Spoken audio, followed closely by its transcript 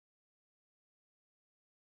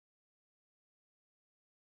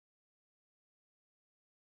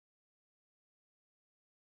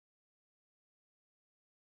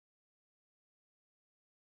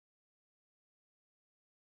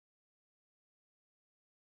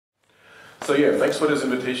So yeah, thanks for this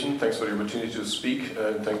invitation, thanks for the opportunity to speak,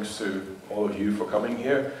 and thanks to all of you for coming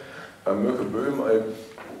here. I'm Mirko Boehm. I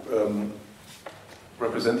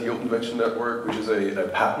represent the Open Invention Network, which is a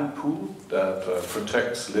patent pool that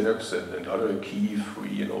protects Linux and other key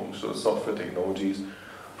free and open source software technologies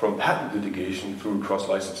from patent litigation through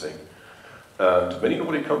cross-licensing. And many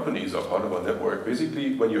Nordic companies are part of our network.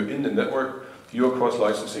 Basically, when you're in the network, you're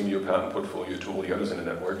cross-licensing your patent portfolio to all the others in the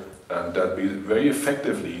network, and that very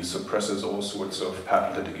effectively suppresses all sorts of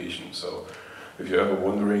patent litigation. So if you're ever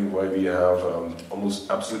wondering why we have almost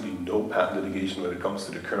absolutely no patent litigation when it comes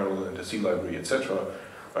to the kernel and the C library, etc.,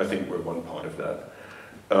 I think we're one part of that.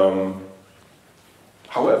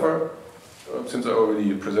 However, since I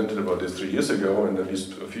already presented about this 3 years ago, and at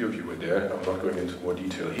least a few of you were there, I'm not going into more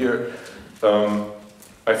detail here,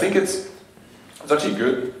 I think it's actually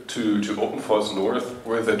good to open foss-north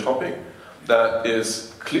with a topic that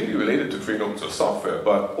is clearly related to free and open source software,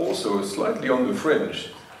 but also slightly on the fringe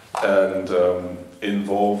and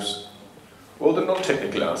involves, well, the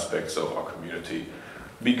non-technical aspects of our community.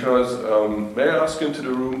 Because, may I ask into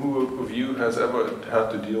the room, who of you has ever had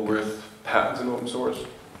to deal with patents in open source?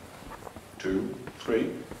 2, 3,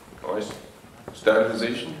 nice.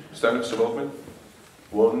 Standardization, standards development?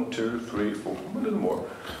 1, 2, 3, 4, a little more.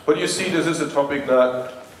 But you see, this is a topic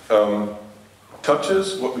that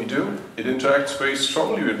touches what we do. It interacts very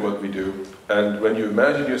strongly with what we do. And when you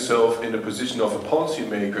imagine yourself in the position of a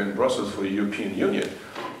policymaker in Brussels for the European Union,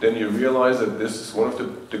 then you realize that this is one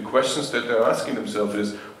of the questions that they're asking themselves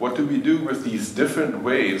is, what do we do with these different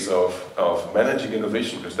ways of managing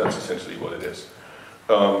innovation? Because that's essentially what it is.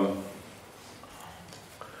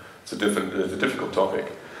 It's a difficult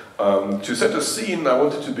topic. To set the scene, I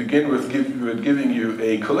wanted to begin with giving you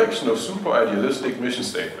a collection of super idealistic mission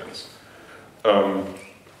statements.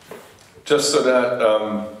 Just so that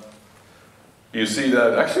you see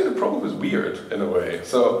that actually the problem is weird in a way.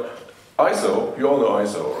 So ISO, you all know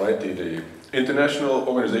ISO, right? The International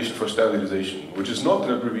Organization for Standardization, which is not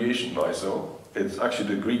an abbreviation, ISO. It's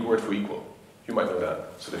actually the Greek word for equal. You might know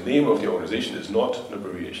that. So the name of the organization is not an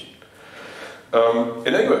abbreviation. And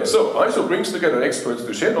anyway, so ISO brings together experts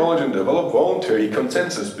to share knowledge and develop voluntary,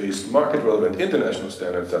 consensus-based, market-relevant international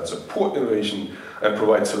standards that support innovation and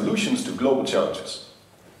provide solutions to global challenges.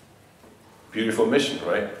 Beautiful mission,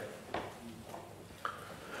 right?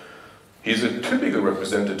 He's a typical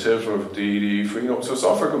representative of the free and open source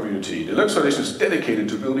software community. The Linux Foundation is dedicated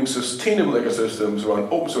to building sustainable ecosystems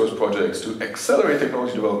around open source projects to accelerate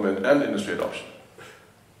technology development and industry adoption.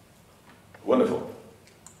 Wonderful.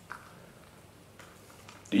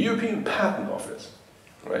 The European Patent Office,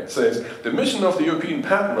 right, says the mission of the European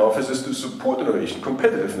Patent Office is to support innovation,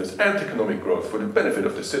 competitiveness, and economic growth for the benefit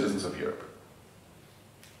of the citizens of Europe.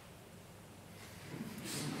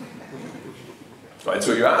 Right,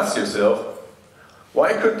 so you ask yourself,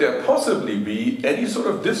 why could there possibly be any sort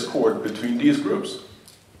of discord between these groups?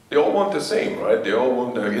 They all want the same, right? They all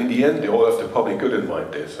want, in the end, they all have the public good in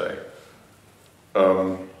mind, they say.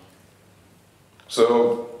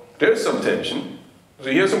 So there's some tension. So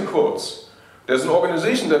here's some quotes. There's an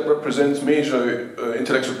organization that represents major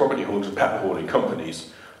intellectual property holders and patent holding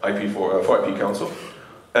companies, for IP Council.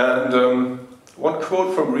 And one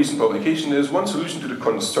quote from a recent publication is, one solution to the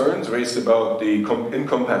concerns raised about the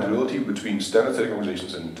incompatibility between standard setting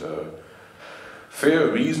organizations and fair,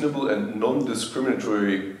 reasonable, and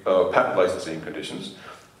non-discriminatory patent licensing conditions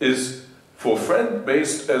is for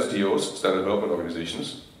friend-based SDOs, standard development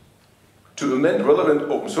organizations, to amend relevant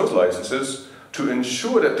open source licenses to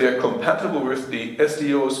ensure that they are compatible with the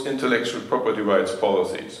SDO's intellectual property rights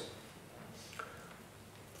policies.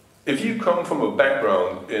 If you come from a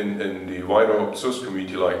background in the wider open source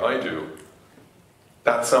community like I do,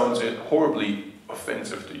 that sounds horribly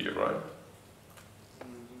offensive to you, right?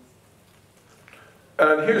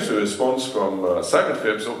 And here's a response from Simon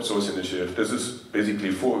Phipp's Open Source Initiative. This is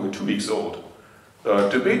basically 2 weeks old.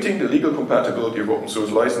 Debating the legal compatibility of open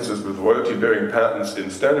source licenses with royalty-bearing patents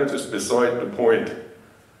in standards is beside the point.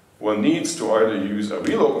 One needs to either use a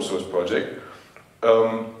real open source project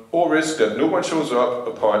or risk that no one shows up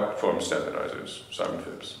apart from standardizers, Simon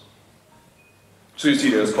Phipps. So you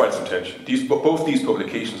see there's quite some tension. Both these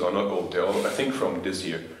publications are not old, they're all, I think, from this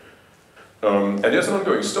year. And there's an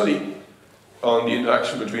ongoing study on the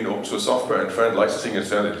interaction between open source software and friend licensing and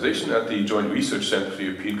standardization at the Joint Research Center for the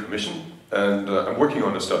European Commission. And I'm working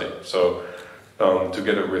on a study, so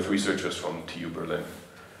together with researchers from TU Berlin.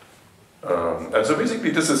 And so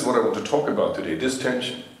basically this is what I want to talk about today, this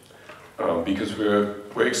tension. Because we're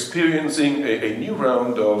we're experiencing a new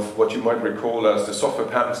round of what you might recall as the software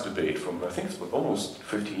patents debate from, I think it's almost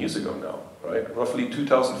 15 years ago now, right? Roughly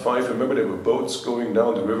 2005, remember there were boats going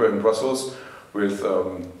down the river in Brussels with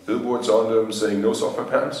billboards on them saying no software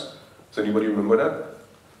patents? Does anybody remember that?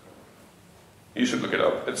 You should look it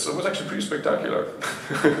up. It was actually pretty spectacular.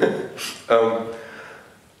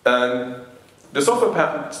 And the software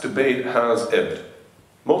patents debate has ebbed,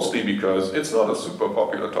 mostly because it's not a super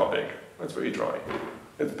popular topic. It's very dry.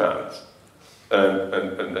 It's patents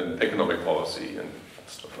and economic policy and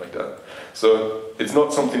stuff like that. So it's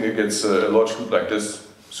not something that gets a large group like this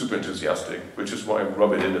super enthusiastic, which is why I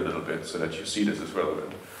rub it in a little bit so that you see this as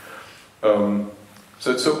relevant.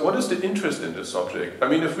 So what is the interest in this subject? I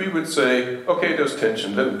mean, if we would say, okay, there's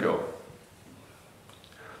tension, let it go.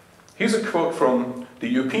 Here's a quote from the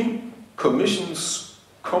European Commission's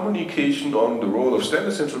communication on the role of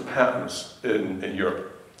standard-central patents in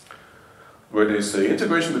Europe, where they say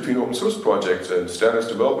integration between open source projects and standards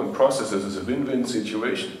development processes is a win-win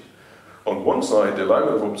situation. On one side, the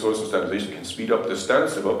alignment of open source and standardization can speed up the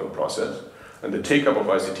standards development process and the take-up of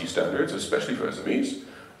ICT standards, especially for SMEs.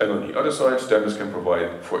 And on the other side, standards can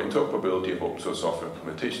provide for interoperability of open source software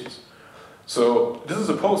implementations. So this is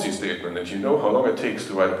a policy statement, and you know how long it takes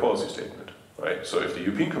to write a policy statement, right? So if the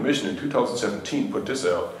European Commission in 2017 put this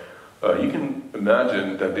out, you can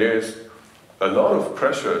imagine that there's a lot of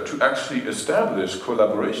pressure to actually establish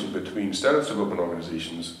collaboration between standards development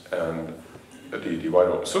organizations and the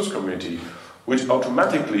wider open source community, which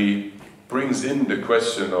automatically brings in the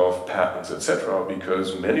question of patents, etc.,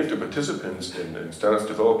 because many of the participants in standards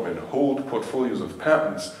development hold portfolios of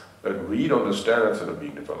patents that read on the standards that are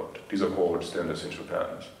being developed. These are called standard-essential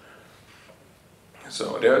patents.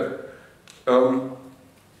 So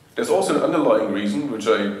there's also an underlying reason, which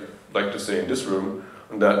I like to say in this room,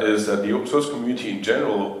 and that is that the open source community in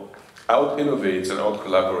general out-innovates and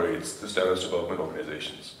out-collaborates the standards development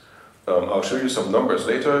organizations. I'll show you some numbers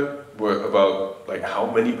later about like how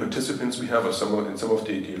many participants we have in some of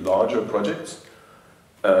the larger projects,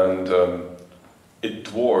 and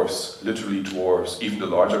it literally dwarfs even the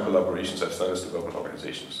larger collaborations at standards development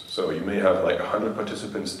organizations. So you may have like 100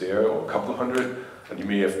 participants there, or a couple hundred, and you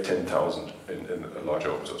may have 10,000 in a larger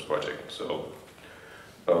open source project. So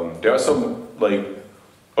there are some like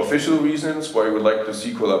official reasons why we would like to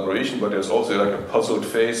see collaboration, but there's also like a puzzled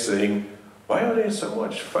face saying, why are they so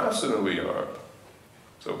much faster than we are?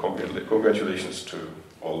 So congratulations to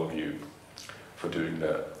all of you for doing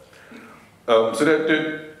that. So there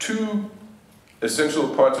are two essential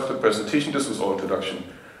parts of the presentation. This was all introduction.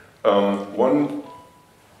 One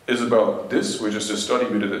is about this, which is the study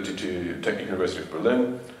we did at the Technical University of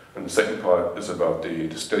Berlin. And the second part is about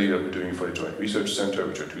the study that we're doing for the Joint Research Center,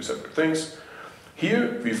 which are two separate things.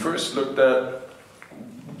 Here, we first looked at,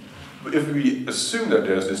 if we assume that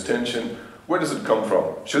there's this tension, where does it come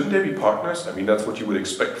from? Shouldn't they be partners? I mean, that's what you would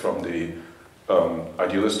expect from the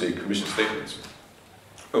idealistic commission statements.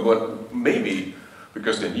 But maybe,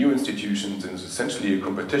 because they're new institutions and it's essentially a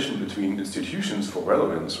competition between institutions for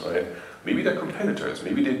relevance, right? Maybe they're competitors,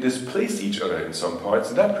 maybe they displace each other in some parts,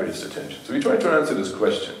 and that creates the tension. So we tried to answer this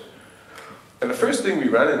question. And the first thing we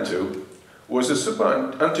ran into was a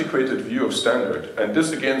super antiquated view of standard. And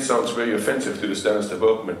this again sounds very offensive to the standards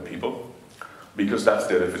development people, because that's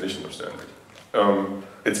their definition of standard.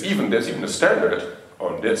 There's even a standard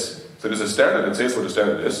on this. So there's a standard that says what a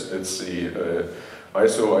standard is. It's the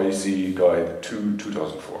ISO IEC Guide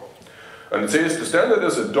 2004. And it says the standard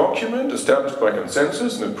is a document established by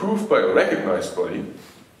consensus and approved by a recognized body,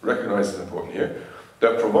 recognized is important here,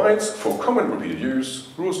 that provides for common repeated use,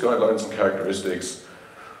 rules, guidelines, and characteristics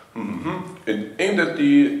aimed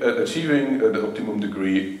at achieving the optimum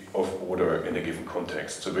degree of order in a given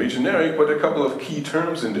context. So very generic, but a couple of key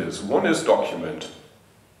terms in this. One is document.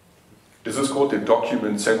 This is called the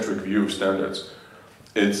document-centric view of standards.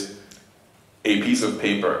 It's a piece of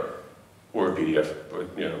paper or a PDF,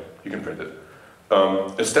 but you can print it.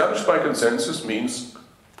 Established by consensus means,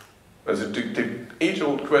 as the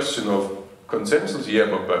age-old question of consensus, yeah,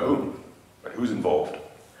 but by whom? Right, who's involved?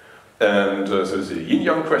 And so there's a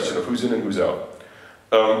yin-yang question of who's in and who's out.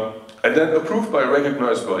 And then approved by a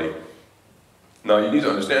recognized body. Now you need to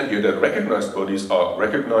understand here that recognized bodies are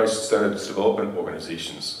recognized standards development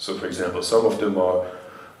organizations. So for example, some of them are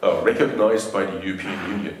recognized by the European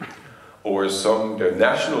Union, or they're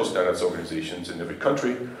national standards organizations in every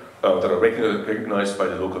country that are recognized by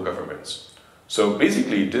the local governments. So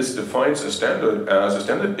basically this defines a standard as a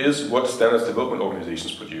standard is what standards development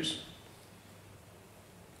organizations produce.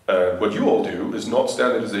 What you all do is not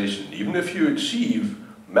standardization, even if you achieve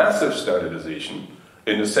massive standardization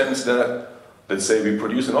in the sense that let's say we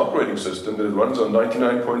produce an operating system that runs on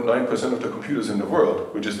 99.9% of the computers in the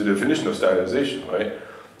world, which is the definition of standardization, right?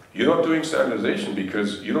 You're not doing standardization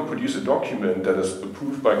because you don't produce a document that is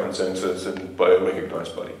approved by consensus and by a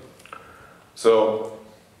recognized body. So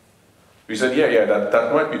we said, yeah,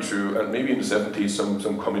 that might be true, and maybe in the 70s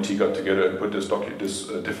some committee got together and put this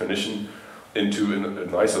definition into an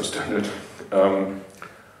ISO standard.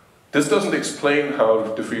 This doesn't explain how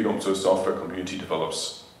the free and open source software community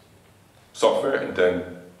develops software and then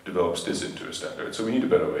develops this into a standard. So we need a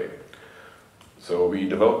better way. So we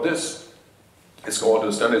developed this. It's called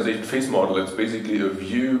the standardization phase model. It's basically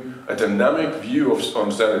a dynamic view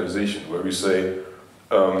on standardization, where we say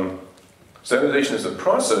standardization is a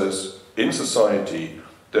process in society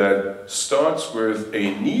that starts with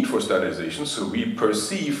a need for standardization. So we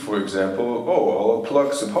perceive, for example, our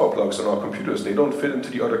plugs and power plugs on our computers, they don't fit into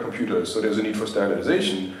the other computers, so there's a need for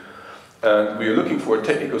standardization. And we are looking for a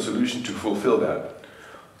technical solution to fulfill that.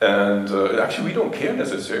 And actually, we don't care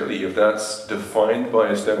necessarily if that's defined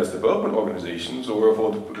by standards development organizations or if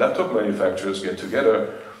all the laptop manufacturers get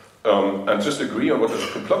together and just agree on what the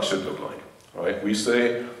plug should look like. Right? We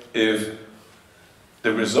say if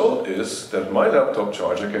the result is that my laptop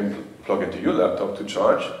charger can plug into your laptop to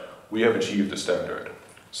charge, we have achieved the standard.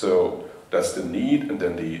 So that's the need and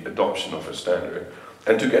then the adoption of a standard.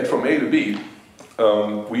 And to get from A to B,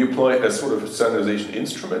 we apply a sort of standardization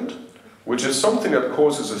instrument, which is something that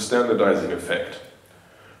causes a standardizing effect.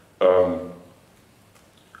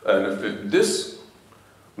 This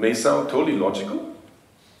may sound totally logical,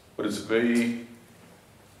 but it's very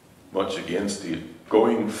much against the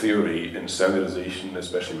going theory in standardization,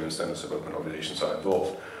 especially when standards development organizations are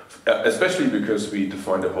involved, especially because we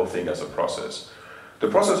define the whole thing as a process. The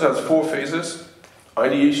process has 4 phases.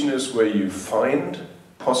 Ideation is where you find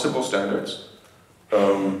possible standards.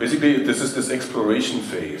 Basically, this is this exploration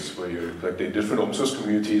phase where you're like the different open source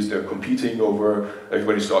communities, they're competing over,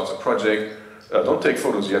 everybody starts a project. Don't take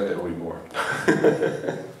photos yet, there will be more.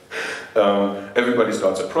 Everybody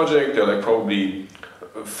starts a project, there are like probably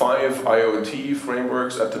 5 IoT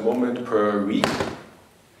frameworks at the moment per week,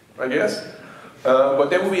 I guess. But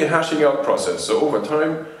there will be a hashing out process. So over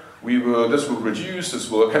time, this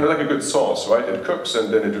will kind of like a good sauce, right? It cooks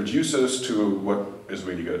and then it reduces to what is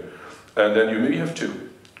really good. And then you maybe have 2.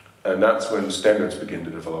 And that's when standards begin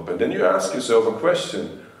to develop. And then you ask yourself a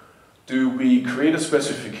question: do we create a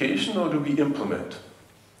specification or do we implement?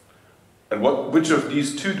 And which of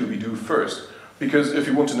these 2 do we do first? Because if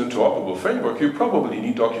you want an interoperable framework, you probably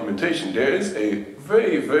need documentation. There is a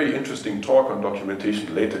very, very interesting talk on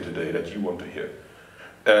documentation later today that you want to hear.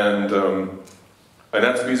 And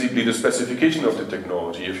that's basically the specification of the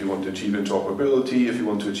technology. If you want to achieve interoperability, if you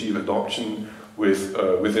want to achieve adoption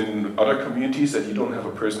within other communities that you don't have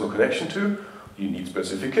a personal connection to, you need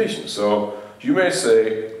specification. So you may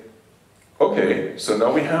say, okay, so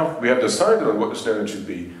now we have decided on what the standard should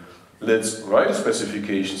be. Let's write a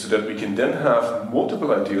specification so that we can then have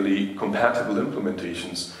multiple, ideally compatible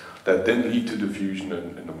implementations that then lead to diffusion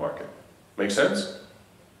in the market. Make sense?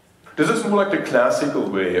 This is more like the classical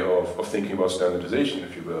way of thinking about standardization,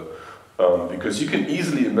 if you will, because you can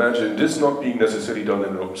easily imagine this not being necessarily done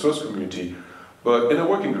in an open source community, but in a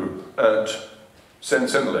working group at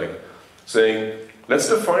Centrelink, saying, let's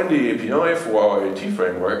define the API for our IoT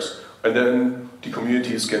frameworks, and then the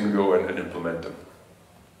communities can go and implement them.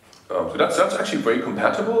 So that's actually very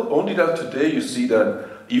compatible, only that today you see that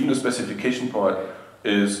even the specification part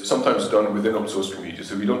is sometimes done within open source communities,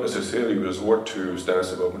 so we don't necessarily resort to standards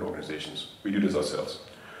development organizations. We do this ourselves.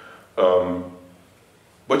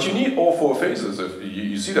 But you need all 4 phases.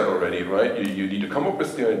 You see that already, right? You need to come up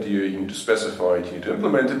with the idea, you need to specify it, you need to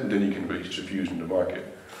implement it, and then you can reach diffusion in the market.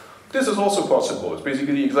 This is also possible. It's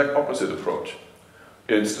basically the exact opposite approach.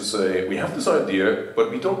 It's to say, we have this idea, but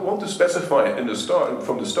we don't want to specify it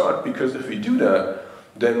from the start, because if we do that,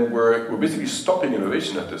 then we're basically stopping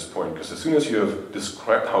innovation at this point, because as soon as you have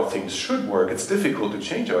described how things should work, it's difficult to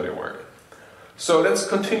change how they work. So let's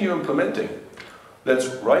continue implementing. Let's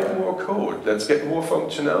write more code, let's get more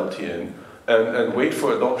functionality in, and wait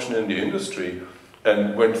for adoption in the industry.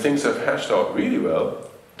 And when things have hashed out really well,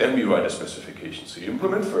 then we write a specification. So you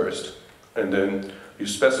implement first, and then you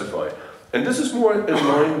specify. And this is more in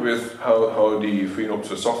line with how the free and open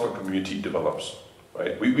source software community develops.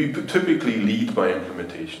 Right? We typically lead by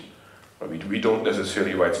implementation. We don't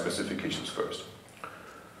necessarily write specifications first.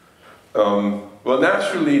 Well,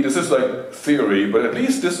 naturally, this is like theory, but at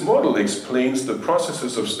least this model explains the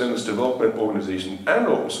processes of standards development organization and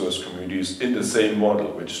open source communities in the same model,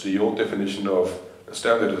 which the old definition of a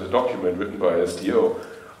standard as a document written by SDO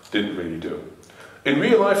didn't really do. In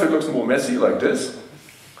real life, it looks more messy like this.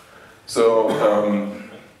 So,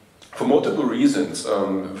 for multiple reasons.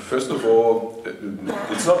 First of all,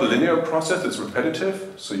 it's not a linear process, it's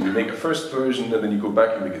repetitive. So you make a first version, and then you go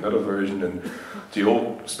back and make another version, and the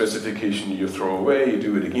old specification you throw away, you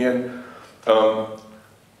do it again.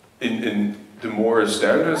 In the more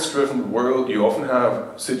standards-driven world, you often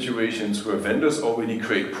have situations where vendors already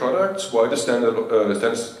create products while the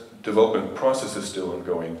standards development process is still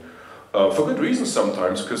ongoing. For good reasons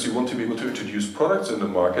sometimes, because you want to be able to introduce products in the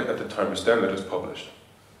market at the time a standard is published.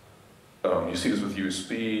 You see this with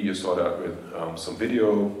USB, you saw that with some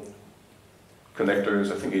video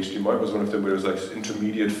connectors. I think HDMI was one of them, where there's like this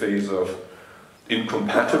intermediate phase of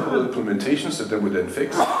incompatible implementations that they would then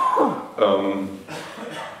fix.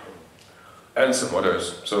 And some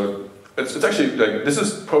others. So it's actually like, this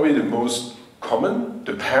is probably the most common,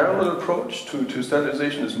 the parallel approach to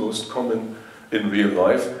standardization is most common in real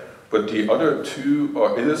life, but the other two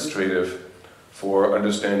are illustrative for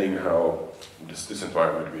understanding how this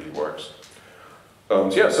environment really works.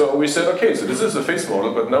 So we said, okay, so this is a face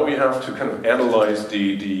model, but now we have to kind of analyze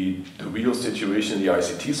the real situation in the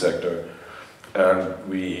ICT sector. And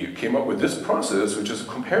we came up with this process, which is a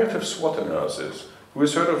comparative SWOT analysis. Who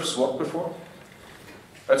has heard of SWOT before?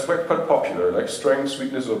 That's quite popular, like strengths,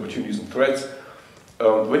 weaknesses, opportunities, and threats.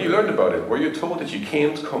 When you learned about it, were you told that you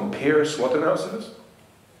can't compare SWOT analysis?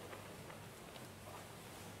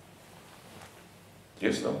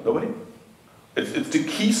 Yes, no, nobody? It's the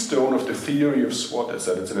keystone of the theory of SWOT, is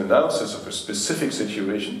that it's an analysis of a specific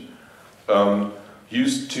situation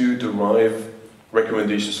used to derive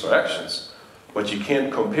recommendations for actions. But you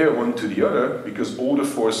can't compare one to the other because all the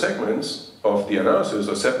four segments of the analysis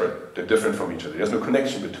are separate. They're different from each other. There's no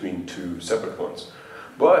connection between two separate ones.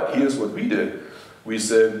 But here's what we did. We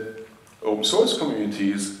said open source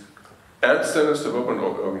communities and standards development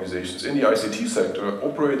organizations in the ICT sector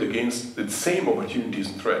operate against the same opportunities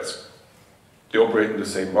and threats. They operate in the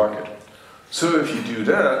same market. So if you do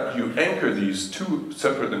that, you anchor these two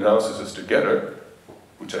separate analyses together,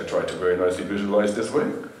 which I tried to very nicely visualize this way.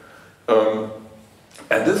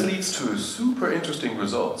 And this leads to super interesting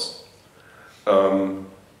results.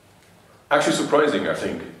 Actually surprising, I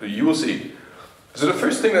think. You will see. So the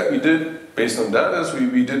first thing that we did based on that is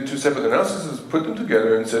we did two separate analyses, put them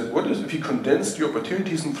together and said, what is, if you condense the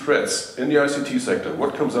opportunities and threats in the ICT sector,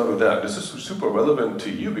 what comes out of that? This is super relevant to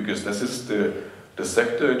you because this is the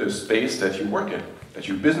sector, the space that you work in, that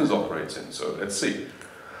your business operates in. So let's see.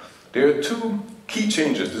 There are two key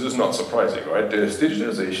changes. This is not surprising, right? There's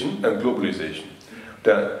digitalization and globalization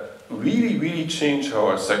that really change how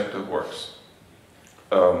our sector works.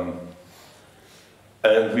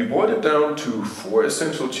 And we boiled it down to four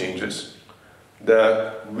essential changes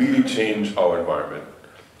that really change our environment.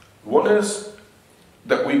 One is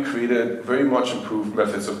that we created very much improved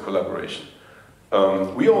methods of collaboration.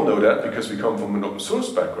 We all know that because we come from an open source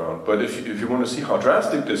background, but if you want to see how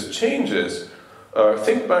drastic this change is,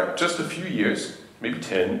 think back just a few years, maybe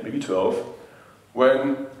 10, maybe 12,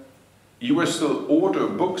 when you were still order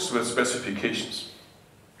books with specifications.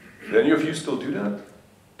 Did any of you still do that?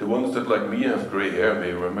 The ones that, like me, have gray hair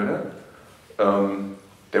may remember that.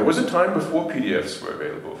 There was a time before PDFs were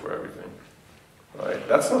available for everything. Right?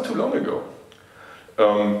 That's not too long ago.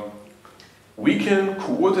 We can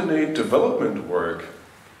coordinate development work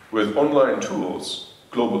with online tools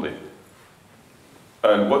globally.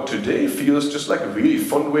 And what today feels just like a really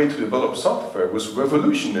fun way to develop software was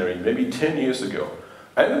revolutionary maybe 10 years ago.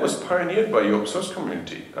 And it was pioneered by the open source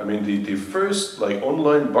community. I mean, the first like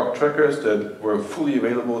online bug trackers that were fully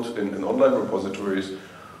available in online repositories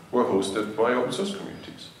were hosted by open source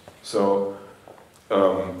communities. So,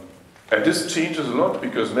 and this changes a lot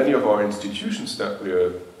because many of our institutions that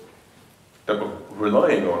we're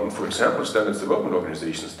relying on, for example, standards development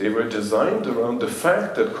organizations, they were designed around the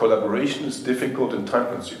fact that collaboration is difficult and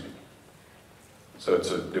time-consuming. So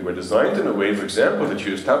they were designed in a way, for example, that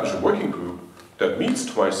you establish a working group that meets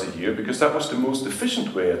twice a year because that was the most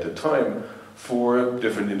efficient way at the time for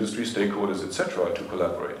different industry stakeholders, etc., to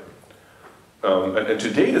collaborate. And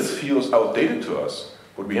today this feels outdated to us,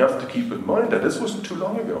 but we have to keep in mind that this wasn't too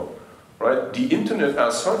long ago, right? The internet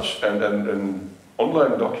as such and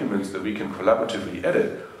online documents that we can collaboratively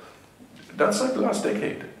edit, that's like the last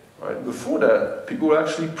decade, right? Before that, people were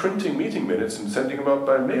actually printing meeting minutes and sending them out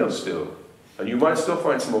by mail still. And you might still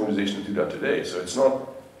find some organizations do that today, so it's not,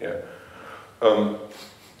 yeah.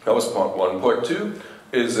 That was part one. Part two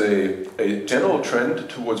is a general trend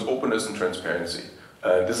towards openness and transparency.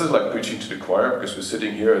 And this is like preaching to the choir because we're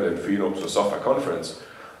sitting here at the Free and Open Source Software Conference.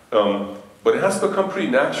 But it has become pretty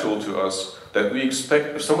natural to us that we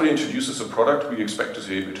expect, if somebody introduces a product, we expect to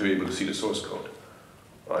be able to see the source code.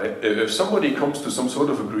 Right? If somebody comes to some sort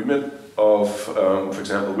of agreement of, for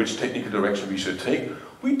example, which technical direction we should take,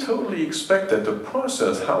 we totally expect that the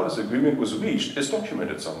process, how this agreement was reached, is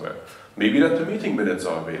documented somewhere. Maybe that the meeting minutes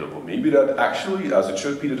are available. Maybe that actually, as it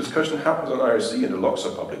should be, the discussion happens on IRC and the logs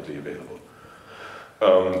are publicly available.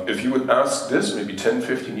 If you would ask this maybe 10,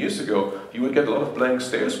 15 years ago, you would get a lot of blank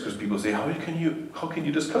stares because people say, how can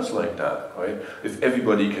you discuss like that, right? If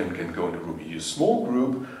everybody can go in the room. You need a small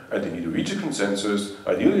group and they need to reach a consensus,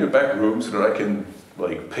 ideally in a back room so that I can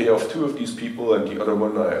like pay off 2 of these people and the other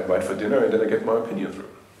one I invite for dinner and then I get my opinion through,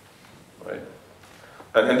 right?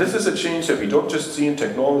 And this is a change that we don't just see in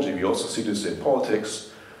technology, we also see this in politics,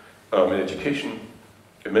 in education,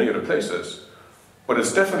 in many other places. But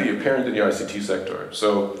it's definitely apparent in the ICT sector.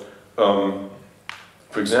 So,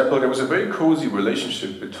 for example, there was a very cozy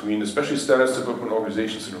relationship between especially standards development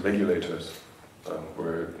organizations and regulators,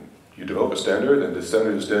 where you develop a standard and the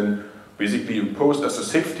standard is then basically imposed as a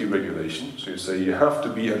safety regulation. So you say you have to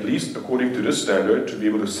be at least according to this standard to be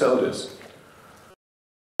able to sell this.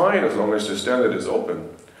 Fine as long as the standard is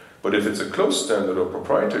open. But if it's a closed standard or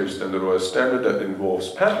proprietary standard or a standard that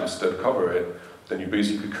involves patents that cover it, then you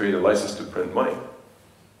basically create a license to print money.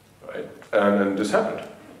 Right? And this happened.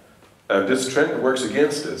 And this trend works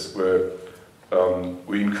against this, where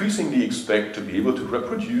we increasingly expect to be able to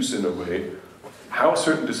reproduce in a way how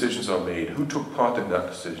certain decisions are made, who took part in that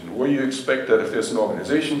decision, or you expect that if there's an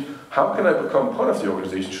organization, how can I become part of the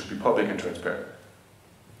organization should be public and transparent.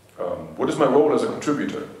 What is my role as a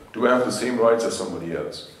contributor? Do I have the same rights as somebody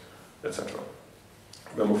else, etc.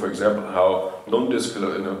 Remember, for example, how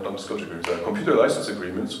non-disclosure agreements, computer license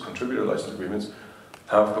agreements, contributor license agreements,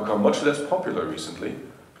 have become much less popular recently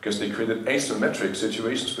because they created asymmetric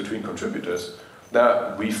situations between contributors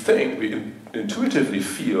that we intuitively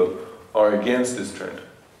feel are against this trend.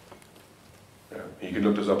 Yeah, you can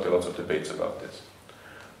look this up, there are lots of debates about this.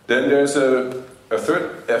 Then there's a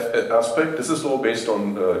third aspect. This is all based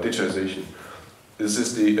on digitization. This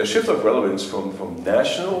is a shift of relevance from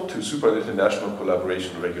national to supra-international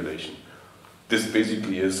collaboration and regulation. This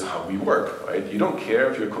basically is how we work, right? You don't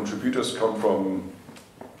care if your contributors come from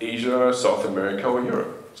Asia, South America, or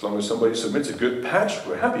Europe. As long as somebody submits a good patch,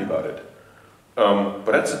 we're happy about it.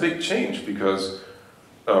 But that's a big change because,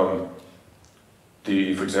 for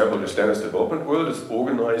example, the standards development world is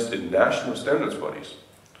organized in national standards bodies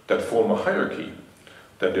that form a hierarchy.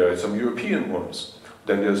 Then there are some European ones.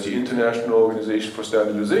 Then there's the International Organization for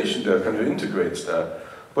Standardization that kind of integrates that.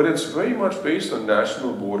 But it's very much based on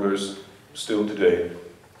national borders still today.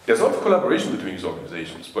 There's a lot of collaboration between these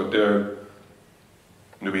organizations, but they're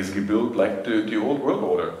basically built like the old world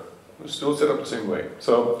order. They're still set up the same way.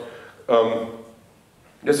 So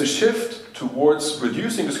there's a shift towards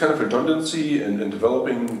reducing this kind of redundancy and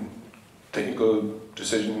developing technical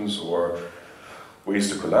decisions or ways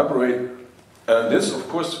to collaborate. And this, of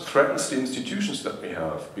course, threatens the institutions that we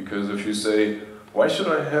have, because if you say, why should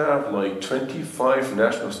I have like 25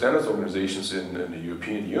 national standards organizations in the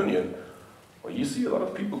European Union? Well, you see a lot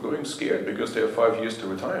of people going scared because they have 5 years to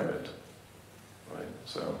retirement. Right?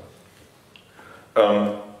 So,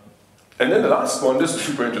 and then the last one, this is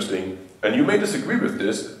super interesting, and you may disagree with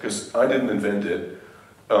this, because I didn't invent it.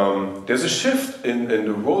 There's a shift in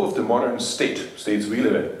the role of the modern states we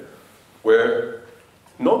live in, where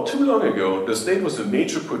not too long ago, the state was a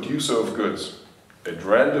major producer of goods. It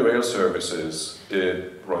ran the rail services,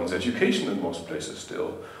 it runs education in most places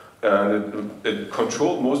still, and it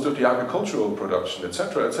controlled most of the agricultural production,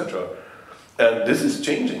 etc., etc. And this is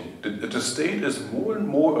changing. The state is more and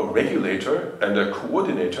more a regulator and a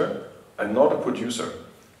coordinator, and not a producer.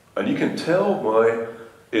 And you can tell why,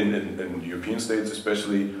 in European states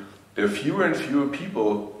especially, there are fewer and fewer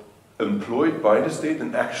people employed by the state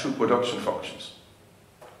in actual production functions.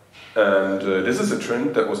 And this is a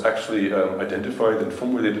trend that was actually identified and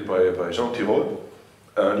formulated by Jean Tirole,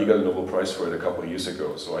 and he got a Nobel Prize for it a couple of years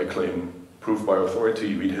ago. So I claim proof by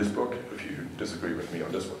authority. Read his book if you disagree with me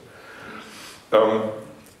on this one.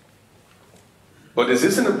 But this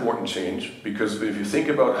is an important change, because if you think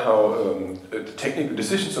about how technical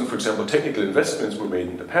decisions on, for example, technical investments were made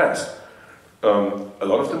in the past, a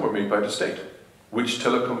lot of them were made by the state. Which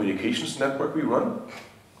telecommunications network we run?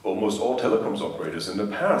 Almost all telecoms operators in the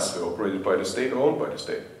past were operated by the state or owned by the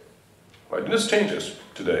state. Right? And this changes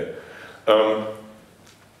today. And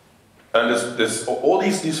all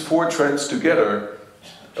these four trends together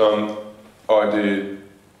are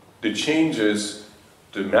the changes,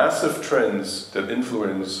 the massive trends that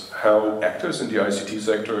influence how actors in the ICT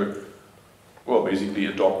sector, well, basically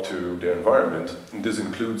adopt to their environment. And this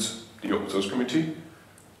includes the Open Source Committee,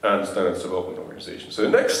 and standards development organization. So the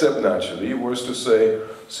next step naturally was to say,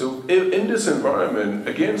 so in this environment,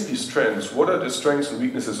 against these trends, what are the strengths and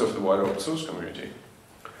weaknesses of the wider open source community?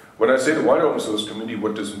 When I say the wider open source community,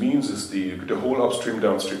 what this means is the whole upstream,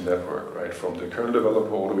 downstream network, right? From the kernel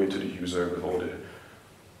developer all the way to the user with all the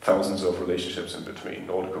thousands of relationships in between,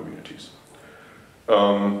 all the communities.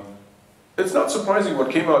 It's not surprising what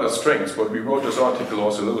came out as strengths, but we wrote this article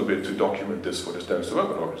also a little bit to document this for the standards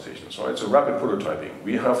development organizations, right? So rapid prototyping.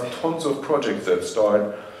 We have tons of projects that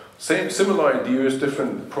start, similar ideas,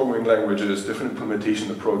 different programming languages, different implementation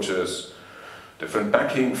approaches, different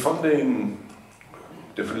backing, funding,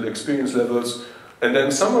 different experience levels, and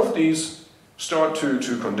then some of these start to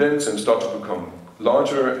condense and start to become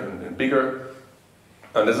larger and bigger.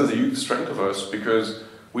 And this is a huge strength of us because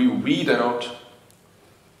we weed out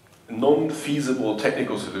non-feasible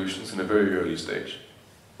technical solutions in a very early stage.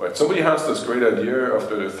 Right? Somebody has this great idea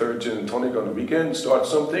after the third gin and tonic on the weekend, starts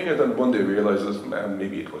something, and then one day realizes, man,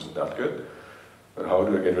 maybe it wasn't that good. But how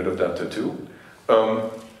do I get rid of that tattoo?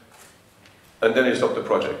 And then you stop the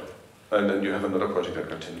project. And then you have another project that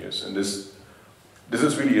continues. And this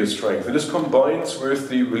is really a strength. And this combines with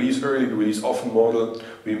the early release often model.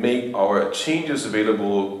 We make our changes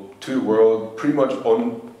available to the world pretty much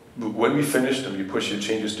when we finish them. You push your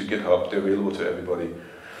changes to GitHub, they're available to everybody.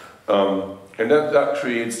 And that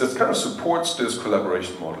kind of supports this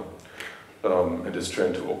collaboration model and this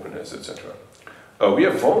trend to openness, etc. We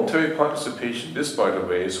have voluntary participation. This, by the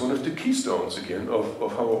way, is one of the keystones, again,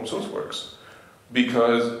 of how open source works.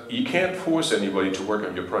 Because you can't force anybody to work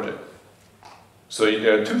on your project. So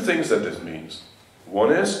there are two things that this means.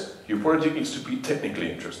 One is, your project needs to be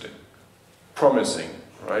technically interesting, promising,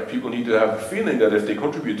 right? People need to have a feeling that if they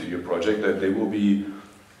contribute to your project, that they will be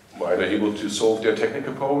either able to solve their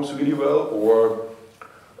technical problems really well, or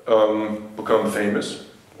become famous,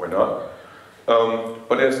 or not.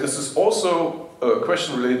 But this is also a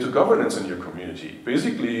question related to governance in your community.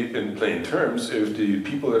 Basically, in plain terms, if the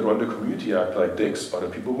people that run the community act like dicks, other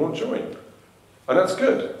people won't join. And that's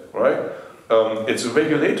good, right? It's a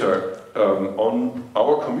regulator on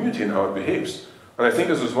our community and how it behaves. And I think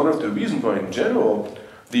this is one of the reasons why, in general,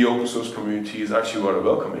 the open source community is actually rather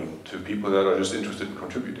welcoming to people that are just interested in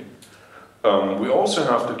contributing. We also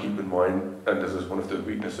have to keep in mind, and this is one of the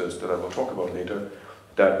weaknesses that I will talk about later,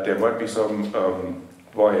 that there might be some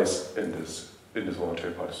bias in this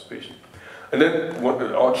voluntary participation. And then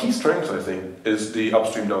our key strength, I think, is the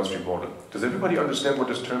upstream-downstream model. Does everybody understand what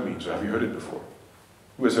this term means, or have you heard it before?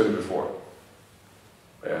 Who has heard it before?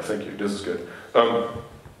 Yeah, thank you, this is good.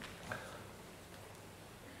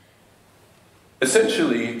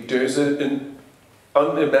 Essentially, there's an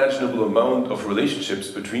unimaginable amount of relationships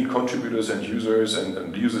between contributors and users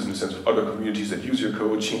users in the sense of other communities that use your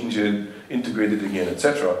code, change it, integrate it again,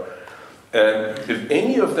 etc. And if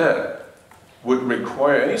any of that would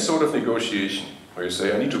require any sort of negotiation, where you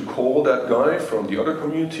say, I need to call that guy from the other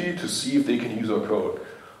community to see if they can use our code,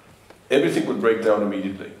 everything would break down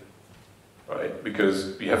immediately, right?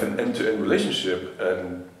 Because we have an end-to-end relationship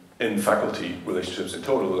and in faculty relationships in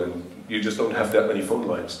total, and you just don't have that many phone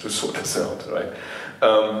lines to sort this out, right?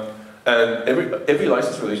 And every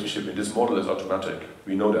license relationship in this model is automatic.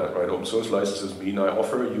 We know that, right? Open source licenses mean I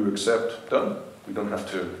offer, you accept, done. We don't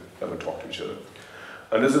have to ever talk to each other.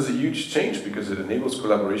 And this is a huge change because it enables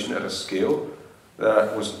collaboration at a scale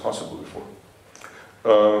that wasn't possible before.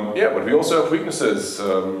 Yeah, but we also have weaknesses.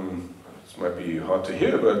 This might be hard to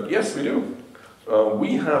hear, but yes, we do.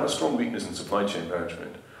 We have a strong weakness in supply chain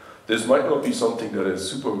management. This might not be something that is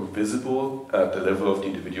super visible at the level of the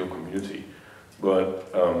individual community, but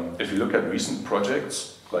if you look at recent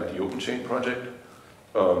projects, like the OpenChain project,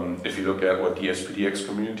 if you look at what the SPDX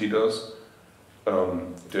community does,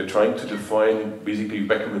 they're trying to define basically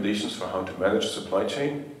recommendations for how to manage supply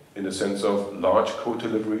chain in the sense of large code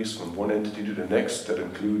deliveries from one entity to the next that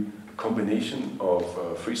include a combination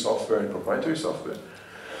of free software and proprietary software.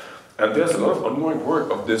 And there's a lot of ongoing work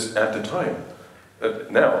of this at the time,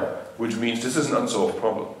 now, which means this is an unsolved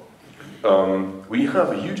problem. We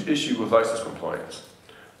have a huge issue with license compliance.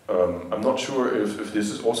 I'm not sure if this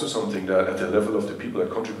is also something that at the level of the people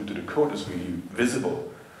that contribute to the code is really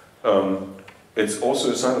visible. It's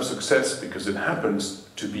also a sign of success because it happens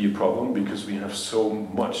to be a problem because we have so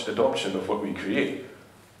much adoption of what we create.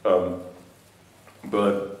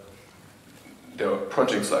 But there are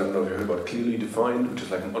projects, I don't know if you heard about Clearly Defined, which is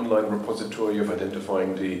like an online repository of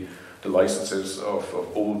identifying the licenses of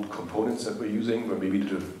old components that we're using, where maybe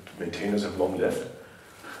the maintainers have long left.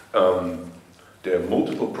 There are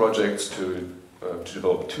multiple projects to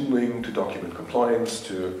develop tooling, to document compliance,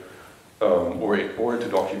 or to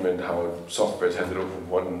document how software is handed over from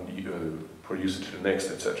one produce it to the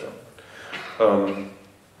next, etc.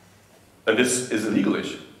 And this is a legal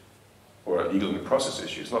issue, or a legal in the process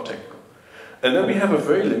issue, it's not technical. And then we have a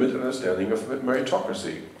very limited understanding of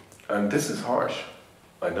meritocracy. And this is harsh,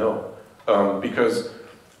 I know, because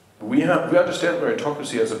we understand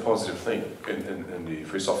meritocracy as a positive thing in the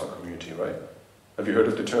free software community, right? Have you heard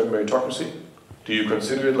of the term meritocracy? Do you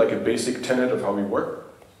consider it like a basic tenet of how we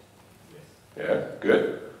work? Yes. Yeah,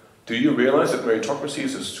 good. Do you realize that meritocracy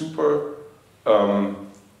is a super,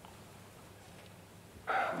 I'm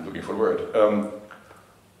looking for the word,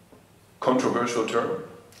 controversial term?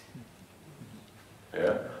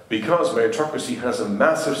 Yeah, because meritocracy has a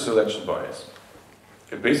massive selection bias.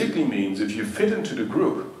 It basically means if you fit into the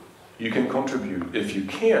group, you can contribute. If you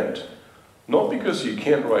can't, not because you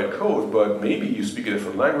can't write code, but maybe you speak a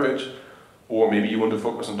different language, or maybe you want to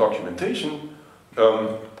focus on documentation,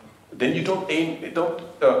 then you don't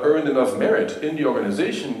earn enough merit in the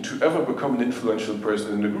organization to ever become an influential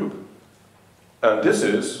person in the group. And this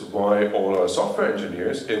is why all our software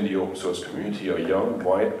engineers in the open source community are young,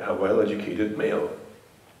 white, well-educated male,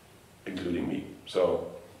 including me. So,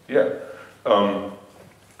 yeah.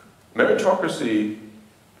 Meritocracy,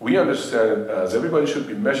 we understand it as everybody should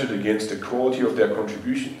be measured against the quality of their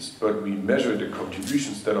contributions, but we measure the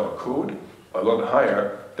contributions that are code a lot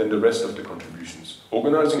higher than the rest of the contributions.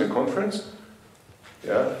 Organizing a conference,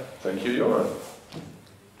 yeah, thank you, Johan.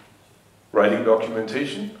 Writing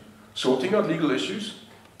documentation, sorting out legal issues,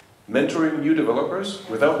 mentoring new developers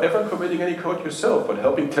without ever committing any code yourself, but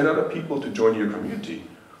helping 10 other people to join your community.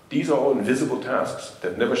 These are all invisible tasks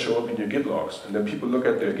that never show up in your Git logs. And then people look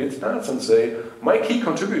at their Git stats and say, my key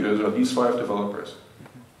contributors are these 5 developers.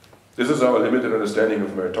 This is our limited understanding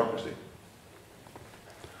of meritocracy.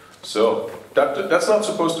 So, that's not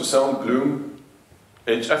supposed to sound gloom.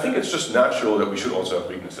 I think it's just natural that we should also have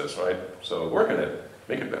weaknesses, right? So work on it,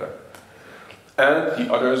 make it better. And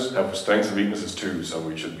the others have strengths and weaknesses too, so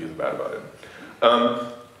we shouldn't be so bad about it.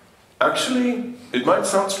 Actually, it might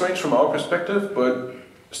sound strange from our perspective, but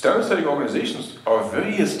standard setting organizations are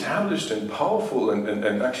very established and powerful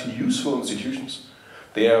and actually useful institutions.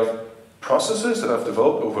 They have processes that have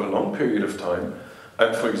developed over a long period of time.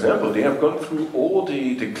 And for example, they have gone through all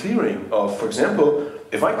the clearing of, for example,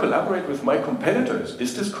 if I collaborate with my competitors,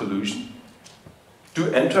 is this collusion?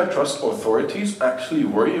 Do antitrust authorities actually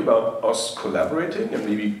worry about us collaborating and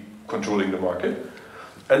maybe controlling the market?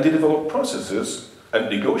 And they develop processes and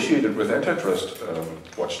negotiated with antitrust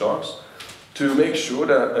watchdogs to make sure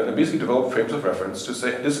that, and basically develop frames of reference to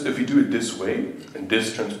say, this, if we do it this way, and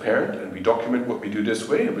this transparent, and we document what we do this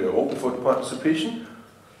way, and we are open for participation,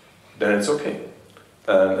 then it's okay.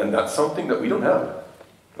 And that's something that we don't have,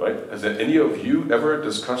 right? Has any of you ever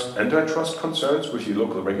discussed antitrust concerns with your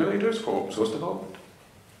local regulators for open source development?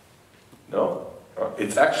 No?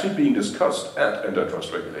 It's actually being discussed at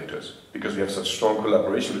antitrust regulators, because we have such strong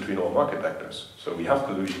collaboration between all market actors. So we have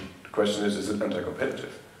collusion. The question is it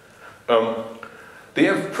anti-competitive? They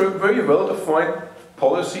have very well-defined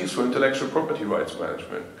policies for intellectual property rights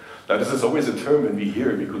management. Now, this is always a term when we hear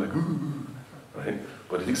it, we go like, ooh, right?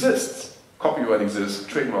 But it exists. Copyright exists,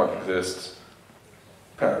 trademark exists,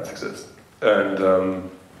 patents exist. And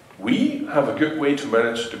we have a good way to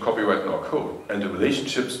manage the copyright in our code and the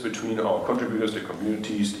relationships between our contributors, the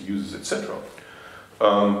communities, the users, etc.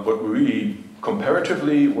 But we,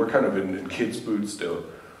 comparatively, we're kind of in kids' boots still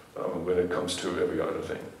when it comes to every other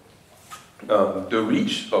thing. The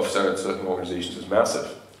reach of standard setting organizations is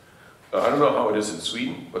massive. I don't know how it is in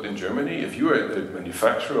Sweden, but in Germany, if you are a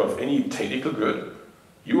manufacturer of any technical good,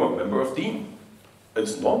 you are a member of DEAN.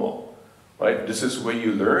 It's normal, right? This is where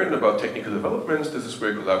you learn about technical developments, this is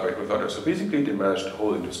where you collaborate with others. So basically they manage the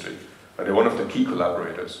whole industry, and they're one of the key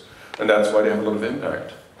collaborators. And that's why they have a lot of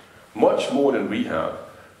impact. Much more than we have,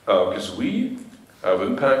 because we have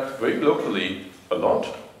impact very locally a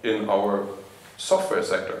lot in our software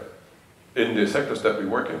sector, in the sectors that we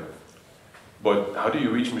work in. But how do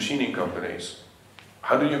you reach machining companies?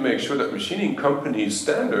 How do you make sure that machining companies'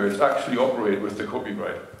 standards actually operate with the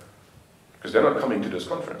copyright? Because they're not coming to this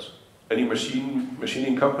conference. Any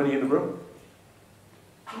machining company in the room?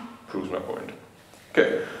 Proves my point.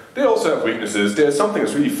 Okay, they also have weaknesses. There's something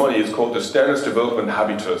that's really funny, it's called the standards development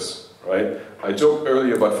habitus, right? I joked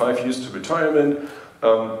earlier about 5 years to retirement.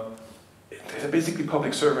 They're basically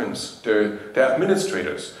public servants. They're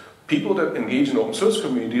administrators. People that engage in open source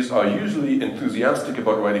communities are usually enthusiastic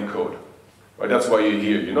about writing code. Right? That's why you're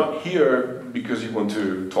here. You're not here because you want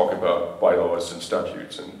to talk about bylaws and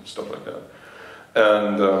statutes and stuff like that.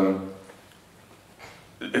 And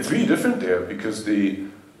it's really different there because the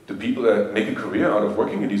people that make a career out of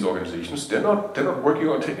working in these organizations, they're not working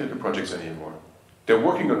on technical projects anymore. they're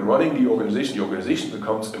working on running the organization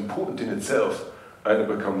becomes important in itself, and it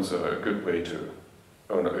becomes a good way to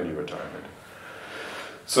earn early retirement.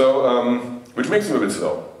 So, which makes them a bit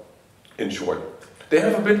slow, in short. They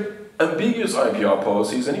have a bit ambiguous IPR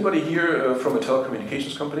policies. Anybody here from a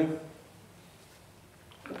telecommunications company?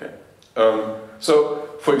 Okay. So,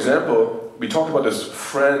 for example, we talked about this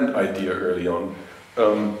friend idea early on.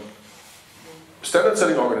 Standard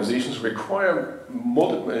setting organizations require,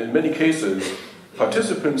 in many cases,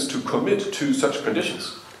 participants to commit to such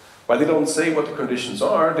conditions. But they don't say what the conditions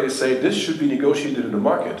are, they say this should be negotiated in the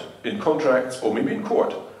market, in contracts, or maybe in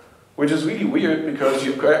court. Which is really weird because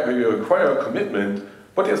you require a commitment,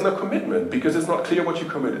 but there's no commitment because it's not clear what you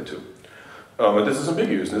committed to. And this is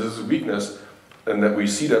ambiguous, and this is a weakness, and that we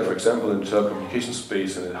see that, for example, in the telecommunications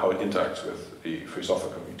space and how it interacts with the free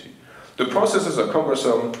software community. The processes are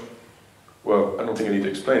cumbersome. Well, I don't think I need to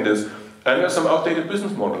explain this. And there's some outdated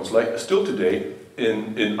business models, like still today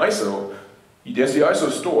in ISO, there's the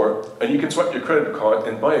ISO store, and you can swipe your credit card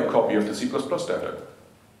and buy a copy of the C++ standard.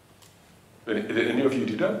 Did any of you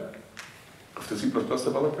do that? Of the C++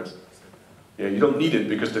 developers? Yeah, you don't need it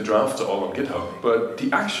because the drafts are all on GitHub. But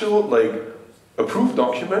the actual, approved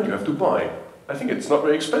document you have to buy. I think it's not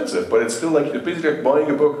very expensive, but it's still you're basically like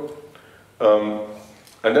buying a book.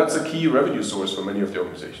 And that's a key revenue source for many of the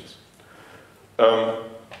organizations.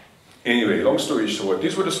 Anyway, long story short,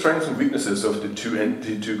 these were the strengths and weaknesses of the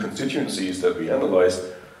two constituencies that we analyzed.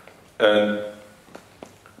 And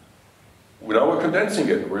now we're condensing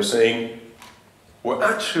it. We're saying we're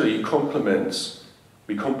actually complements.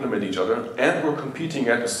 We complement each other, and we're competing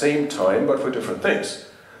at the same time, but for different things.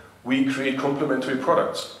 We create complementary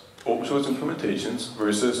products, open source implementations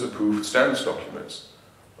versus approved standards documents,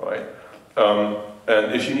 right?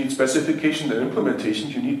 And if you need specification and implementation,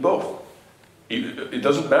 you need both. It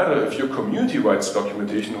doesn't matter if your community writes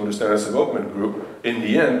documentation or the standards development group. In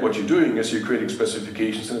the end, what you're doing is you're creating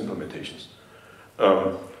specifications and implementations.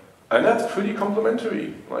 And that's pretty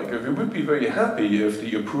complementary. We would be very happy if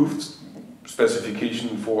the approved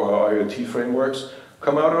specification for our IoT frameworks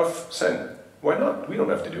come out of CEN. Why not? We don't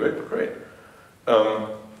have to do it, but great.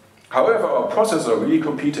 However, our processes are really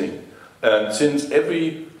competing. And since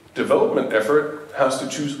every development effort has to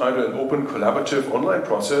choose either an open collaborative online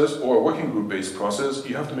process or a working group based process,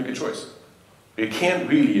 you have to make a choice. You can't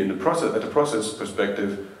really, from the process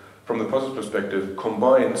perspective,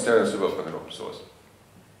 combine standards development and open source.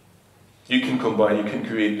 You can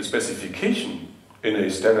create the specification in a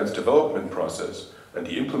standards development process and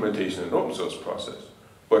the implementation in an open source process.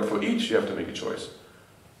 But for each, you have to make a choice,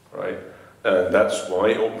 right? And that's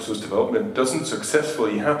why open source development doesn't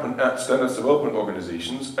successfully happen at standards development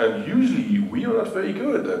organizations, and usually we are not very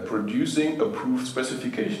good at producing approved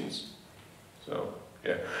specifications. So,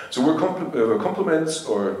 yeah. So we're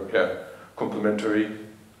complementary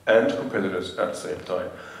and competitors at the same time.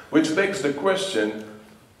 Which begs the question,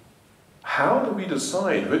 how do we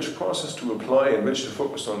decide which process to apply and which to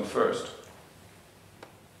focus on first?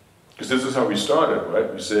 Because this is how we started,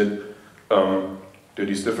 right? We said, there are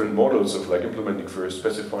these different models of implementing first,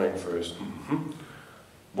 specifying first.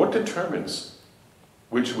 What determines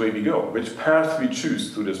which way we go, which path we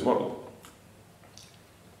choose through this model?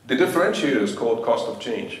 The differentiator is called cost of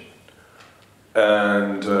change.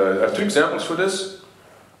 And I have two examples for this.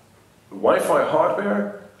 Wi-Fi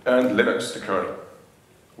hardware and Linux, the kernel.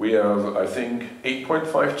 We have, I think,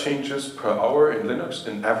 8.5 changes per hour in Linux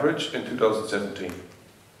in average in 2017.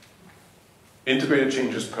 Integrated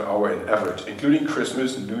changes per hour in average, including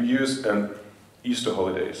Christmas, New Year's, and Easter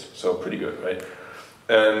holidays. So pretty good, right?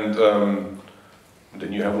 And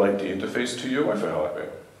then you have the interface to your Wi-Fi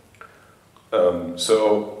hardware.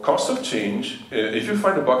 So cost of change, if you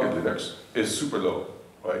find a bug in Linux, is super low,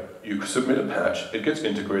 right? You submit a patch, it gets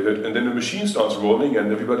integrated, and then the machine starts rolling,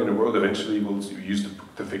 and everybody in the world eventually will use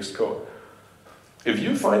the fixed code. If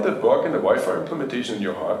you find a bug in the Wi-Fi implementation in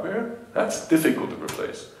your hardware, that's difficult to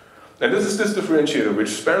replace. And this is this differentiator, which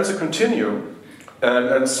spans a continuum,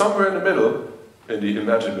 and somewhere in the middle, in the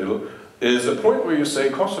imagined middle, is a point where you say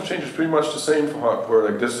cost of change is pretty much the same for hardware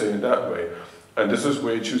like this and that way. And this is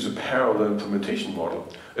where you choose a parallel implementation model.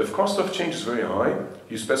 If cost of change is very high,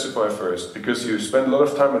 you specify first, because you spend a lot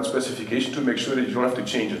of time on specification to make sure that you don't have to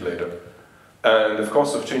change it later. And if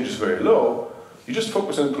cost of change is very low, you just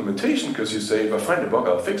focus on implementation, because you say, if I find a bug,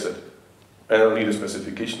 I'll fix it. And I don't need a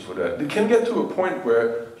specification for that. It can get to a point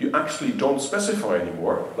where you actually don't specify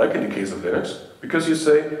anymore, like in the case of Linux, because you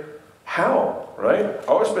say, how, right?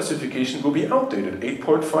 Our specification will be outdated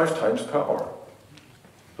 8.5 times per hour.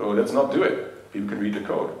 So let's not do it. People can read the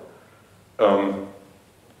code.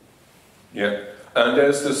 And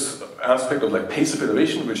there's this aspect of like pace of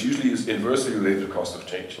innovation, which usually is inversely related to cost of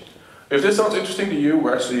change. If this sounds interesting to you,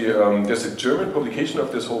 we're actually, there's a German publication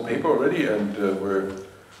of this whole paper already, and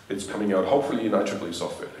it's coming out hopefully in IEEE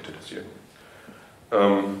software later this year.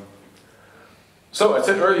 So I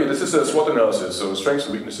said earlier, this is a SWOT analysis, so strengths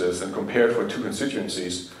and weaknesses, and compared for two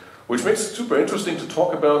constituencies, which makes it super interesting to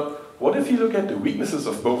talk about what if you look at the weaknesses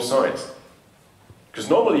of both sides. Because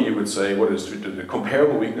normally you would say, what is the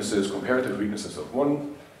comparable weaknesses, comparative weaknesses of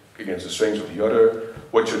one against the strengths of the other,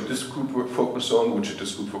 what should this group focus on, what should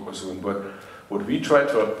this group focus on, but what we try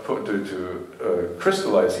to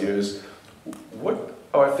crystallize here is, what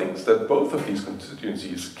are things that both of these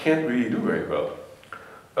constituencies can't really do very well?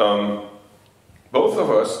 Both of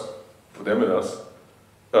us, for them and us,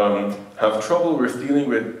 have trouble with dealing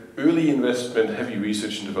with early investment, heavy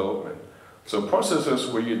research and development. So processes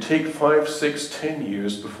where you take 5, 6, 10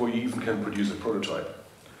 years before you even can produce a prototype.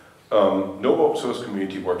 No open source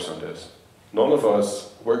community works on this. None of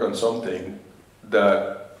us work on something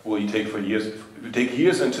that will take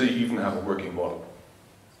years until you even have a working model.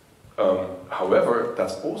 However,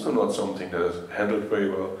 that's also not something that is handled very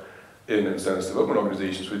well in standards development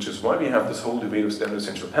organizations, which is why we have this whole debate of standard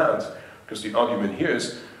essential patents, because the argument here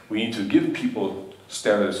is we need to give people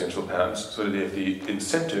standard essential patents so that they have the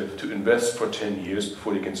incentive to invest for 10 years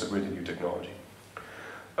before they can submit a new technology.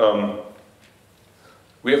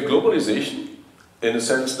 We have globalization in the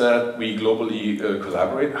sense that we globally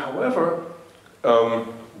collaborate. However,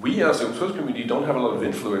 we as the open source community don't have a lot of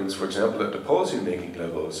influence, for example, at the policy making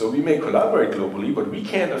level. So we may collaborate globally, but we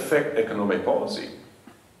can't affect economic policy.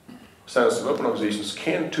 Standards development organizations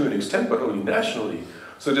can to an extent, but only nationally.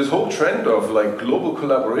 So this whole trend of like global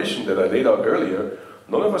collaboration that I laid out earlier,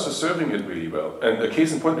 none of us are serving it really well. And a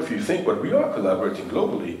case in point, if you think, but we are collaborating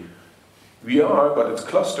globally, we are, but it's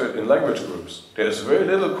clustered in language groups. There's very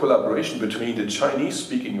little collaboration between the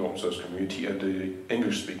Chinese-speaking open source community and the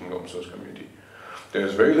English-speaking open source community.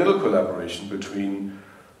 There's very little collaboration between,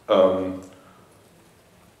 I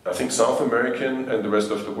think, South American and the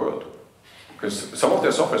rest of the world. Because some of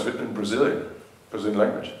their software is written in Brazilian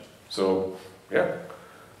language. So, yeah.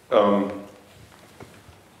 So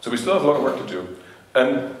we still have a lot of work to do.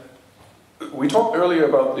 And we talked earlier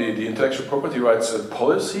about the intellectual property rights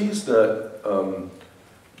policies that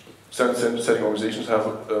standard-setting organizations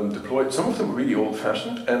have deployed. Some of them are really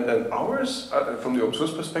old-fashioned, and ours, from the open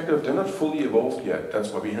source perspective, they're not fully evolved yet. That's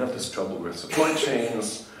why we have this trouble with supply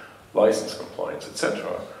chains, license compliance,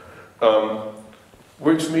 etc.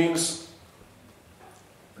 Which means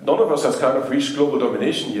none of us has kind of reached global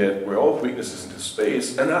domination yet. We're all weaknesses in this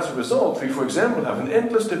space, and as a result, we, for example, have an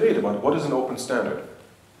endless debate about what is an open standard.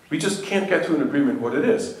 We just can't get to an agreement what it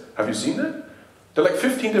is. Have you seen that? There are like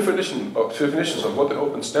 15 definitions of what an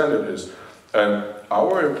open standard is. And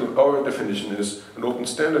our definition is an open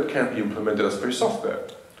standard can't be implemented as free software.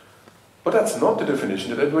 But that's not the definition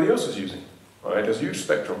that everybody else is using. Right? There's a huge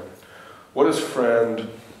spectrum. What is friend,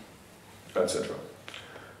 etc.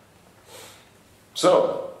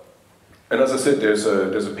 So, and as I said, there's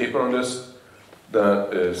a paper on this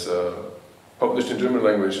that is published in German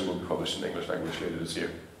language and will be published in English language later this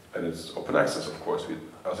year. And it's open access, of course,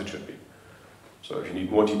 as it should be. So if you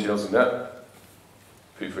need more details than that,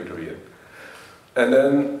 feel free to read it. And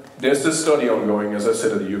then there's this study ongoing, as I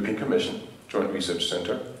said, at the European Commission, Joint Research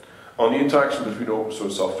Center, on the interaction between open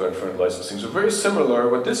source software and friend licensing. So very similar.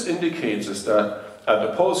 What this indicates is that at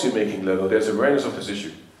the policy-making level, there's awareness of this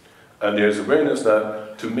issue. And there's awareness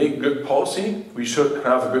that to make good policy, we should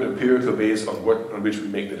have a good empirical base on which we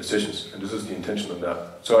make the decisions. And this is the intention of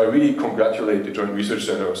that. So I really congratulate the Joint Research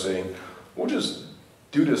Center of saying, we'll just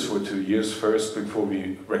do this for 2 years first before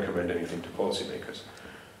we recommend anything to policymakers.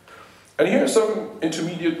 And here are some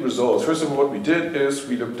intermediate results. First of all, what we did is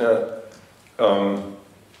we looked at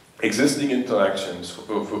existing interactions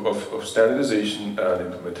of standardization and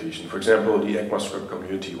implementation. For example, the ECMAScript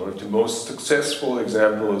community, one of the most successful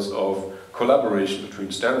examples of collaboration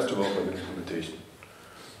between standards development and implementation.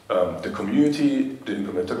 The community, the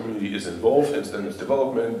implementer community, is involved in standards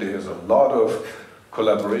development. There's a lot of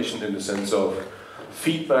collaboration in the sense of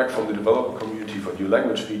feedback from the developer community for new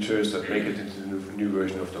language features that make it into the new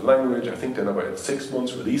version of the language. I think they're now at 6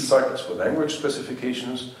 months release cycles for language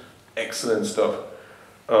specifications. Excellent stuff.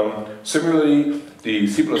 Similarly, the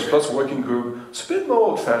C++ working group, it's a bit more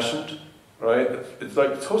old-fashioned, right? It's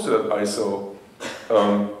like it's hosted at ISO,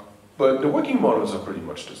 but the working models are pretty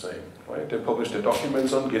much the same, right? They publish their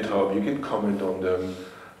documents on GitHub, you can comment on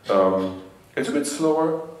them. It's a bit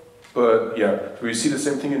slower, but yeah, we see the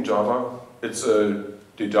same thing in Java. It's the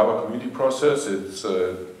Java community process. It's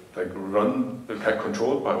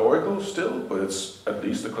controlled by Oracle still, but it's at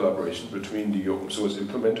least a collaboration between the open source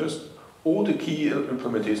implementers. All the key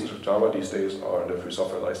implementations of Java these days are under free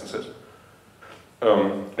software licenses,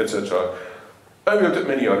 etc. And we looked at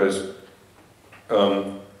many others.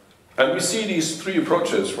 And we see these three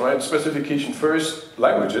approaches, right? Specification first,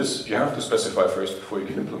 languages, you have to specify first before you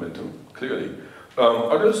can implement them, clearly.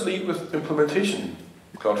 Others lead with implementation,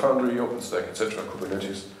 Cloud Foundry, OpenStack, etc.,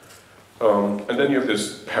 Kubernetes. And then you have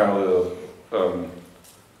this parallel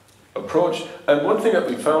approach. And one thing that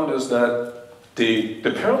we found is that the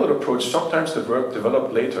parallel approach sometimes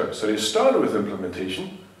developed later. So they started with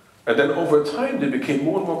implementation, and then over time they became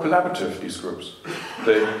more and more collaborative, these groups.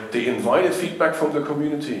 They invited feedback from the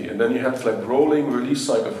community, and then you had like rolling release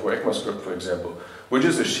cycle for ECMAScript, for example, which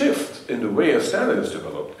is a shift in the way a standard is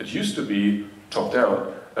developed. It used to be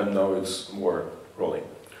top-down, and now it's more rolling.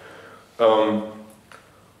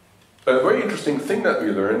 A very interesting thing that we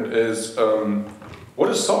learned is what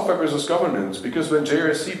is software versus governance? Because when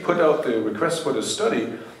JRC put out the request for this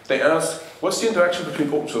study, they asked, what's the interaction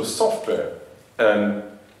between open source software and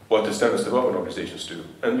what the standards development organizations do?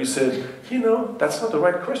 And we said, you know, that's not the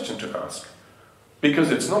right question to ask. Because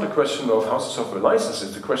it's not a question of how's the software licensed,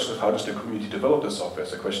 it's a question of how does the community develop the software,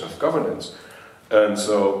 it's a question of governance. And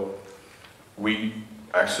so we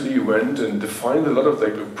actually went and defined a lot of,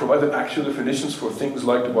 provided actual definitions for things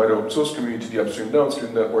like the wider open source community, the upstream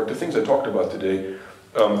downstream network, the things I talked about today.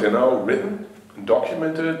 They're now written and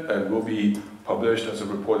documented and will be published as a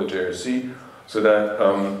report at JRC, so that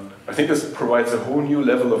I think this provides a whole new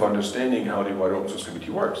level of understanding how the wider open source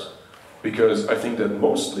community works. Because I think that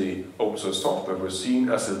mostly open source software was seen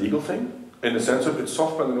as a legal thing, in the sense of it's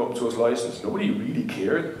software and an open source license. Nobody really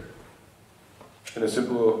cared, in a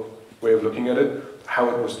simple way of looking at it, how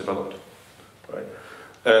it was developed, right?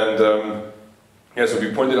 And yeah, so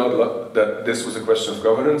we pointed out a lot that this was a question of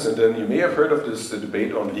governance, and then you may have heard of this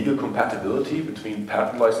debate on legal compatibility between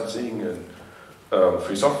patent licensing and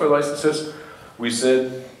free software licenses. We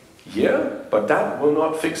said, yeah, but that will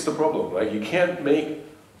not fix the problem, right? You can't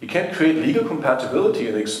create legal compatibility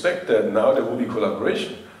and expect that now there will be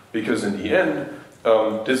collaboration, because in the end,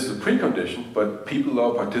 this is a precondition, but people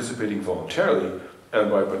are participating voluntarily,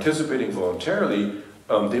 and by participating voluntarily,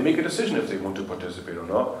 they make a decision if they want to participate or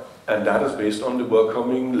not, and that is based on the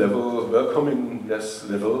welcomingness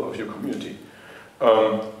level of your community.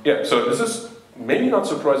 Yeah, so this is maybe not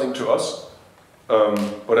surprising to us,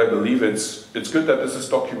 but I believe it's good that this is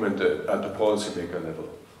documented at the policymaker level,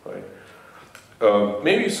 right?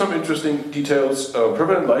 Maybe some interesting details.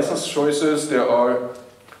 Permanent license choices.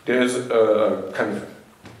 There's a kind of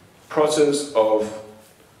process of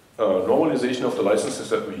normalization of the licenses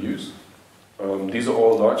that we use. These are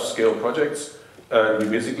all large-scale projects, and we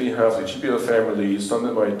basically have the GPL family, some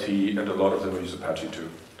MIT, and a lot of them use Apache too.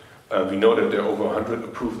 We know that there are over 100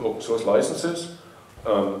 approved open source licenses.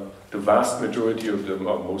 The vast majority of them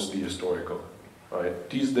are mostly historical. Right?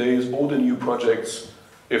 These days, all the new projects,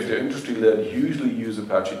 if they're industry-led, usually use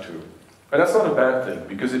Apache too. And that's not a bad thing,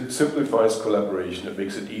 because it simplifies collaboration. It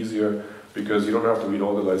makes it easier, because you don't have to read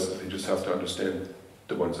all the licenses, you just have to understand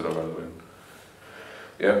the ones that are relevant.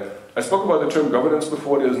 Yeah, I spoke about the term governance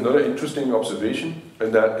before. There's another interesting observation,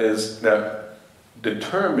 and that is that the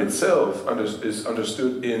term itself is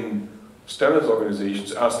understood in standards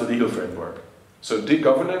organizations as the legal framework. So the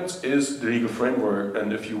governance is the legal framework,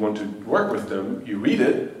 and if you want to work with them, you read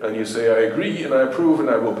it, and you say, I agree, and I approve, and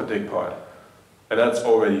I will take part. And that's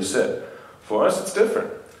already said. For us, it's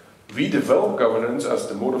different. We develop governance as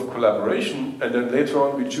the mode of collaboration, and then later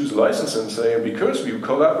on we choose a license and say, because we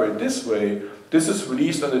collaborate this way, this is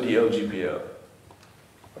released under the LGPL.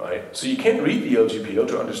 Right? So you can't read the LGPL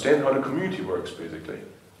to understand how the community works, basically.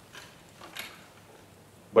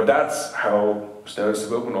 But that's how standards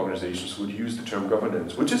development organizations would use the term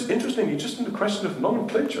governance, which is interestingly just in the question of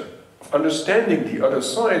nomenclature, of understanding the other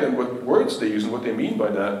side and what words they use and what they mean by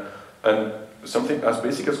that. And something as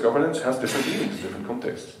basic as governance has different meanings in different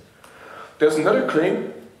contexts. There's another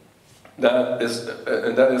claim that is,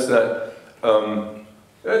 and that is that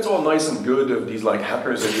it's all nice and good if these like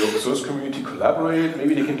hackers in the open source community collaborate,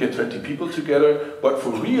 maybe they can get 20 people together, but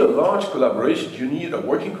for real large collaboration you need a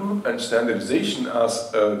working group and standardization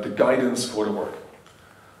as the guidance for the work.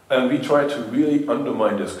 And we try to really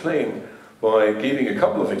undermine this claim by giving a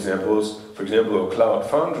couple of examples. For example, a Cloud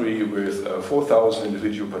Foundry with 4,000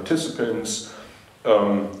 individual participants,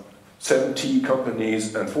 70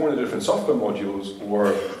 companies and 400 different software modules,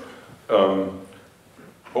 or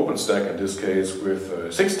OpenStack in this case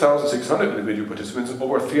with 6,600 individual participants and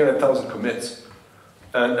over 300,000 commits.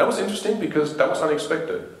 And that was interesting because that was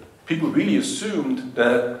unexpected. People really assumed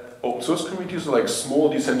that open source communities are like small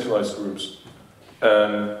decentralized groups.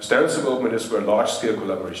 And standards development is where large-scale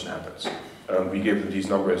collaboration happens. And we gave them these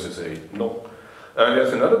numbers to say no. And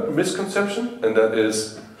there's another misconception, and that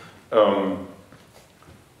is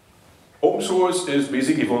open source is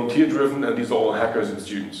basically volunteer-driven, and these are all hackers and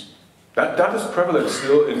students. That is prevalent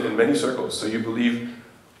still in many circles. So you believe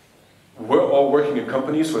we're all working in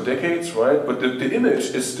companies for decades, right? But the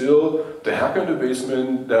image is still the hacker in the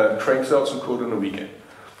basement that cranks out some code on the weekend.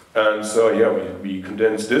 And so, yeah, we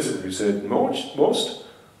condensed this, and we said most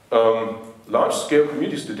large-scale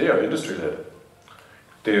communities today are industry-led.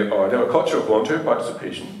 They have a culture of voluntary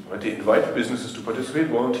participation, right? They invite businesses to participate,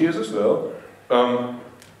 volunteers as well.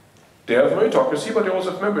 They have meritocracy, but they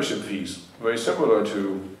also have membership fees, very similar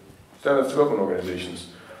to standards development organizations.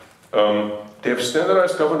 They have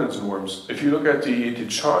standardized governance norms. If you look at the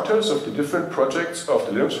charters of the different projects of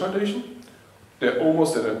the Linux Foundation, they're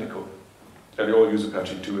almost identical. And they all use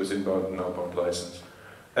Apache 2 as inbound and outbound license.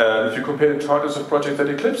 And if you compare the charters of projects at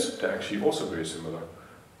Eclipse, they're actually also very similar.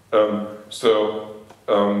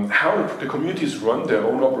 How the communities run their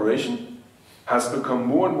own operation has become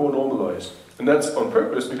more and more normalized. And that's on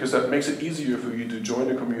purpose, because that makes it easier for you to join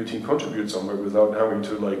the community and contribute somewhere without having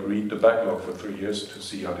to read the backlog for 3 years to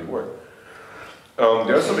see how they work.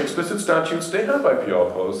 There are some explicit statutes. They have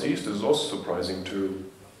IPR policies. This is also surprising to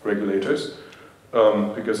regulators,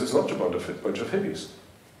 because it's not a bunch of hippies.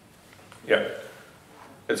 Yeah,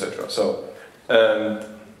 etc. So,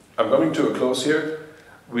 I'm coming to a close here.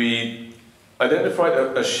 We identified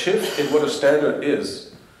a shift in what a standard is.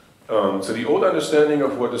 So the old understanding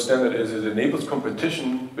of what a standard is, it enables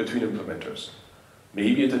competition between implementers.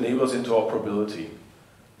 Maybe it enables interoperability.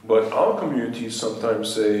 But our communities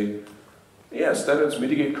sometimes say, yeah, standards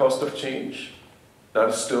mitigate cost of change. That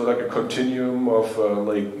is still like a continuum of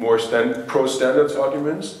more pro-standards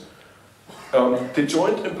arguments. The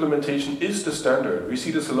joint implementation is the standard. We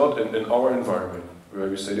see this a lot in our environment, where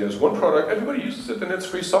we say there's one product, everybody uses it, and it's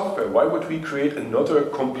free software. Why would we create another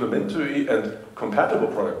complementary and compatible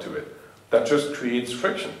product to it? That just creates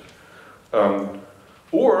friction.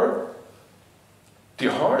 Or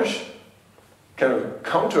the harsh kind of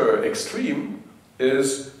counter extreme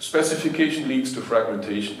is specification leads to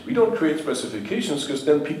fragmentation. We don't create specifications because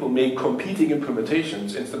then people make competing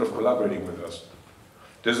implementations instead of collaborating with us.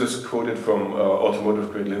 This is quoted from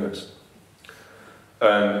Automotive Grade Linux.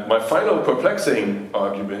 And my final perplexing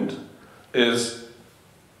argument is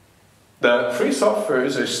that free software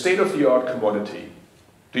is a state-of-the-art commodity.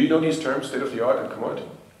 Do you know these terms, state-of-the-art and commodity?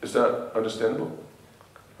 Is that understandable?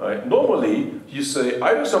 Right. Normally, you say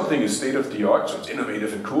either something is state-of-the-art, so it's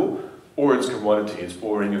innovative and cool, or it's commodity, it's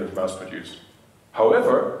boring and it's mass-produced.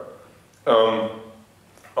 However,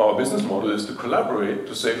 our business model is to collaborate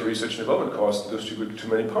to save research and development costs and distribute it to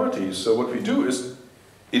many parties. So what we do is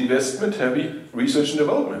investment-heavy research and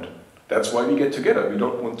development. That's why we get together. We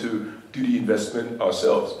don't want to do the investment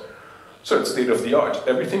ourselves. So it's state-of-the-art.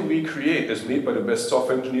 Everything we create is made by the best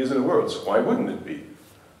software engineers in the world. So why wouldn't it be?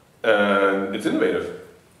 And it's innovative.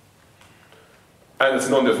 And it's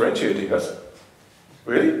non-differentiating, yes?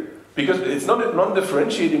 Really? Because it's not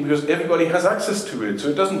non-differentiating because everybody has access to it. So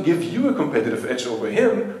it doesn't give you a competitive edge over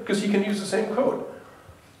him because he can use the same code.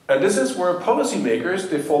 And this is where policymakers,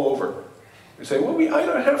 they fall over. They say, well, we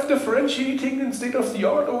either have differentiating in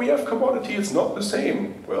state-of-the-art or we have commodity. It's not the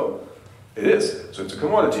same. Well, it is. So it's a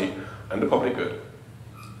commodity and the public good.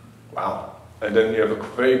 Wow. And then you have a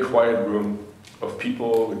very quiet room of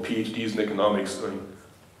people with PhDs in economics going,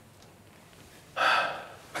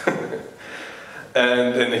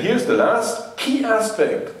 and then here's the last key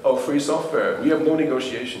aspect of free software. We have no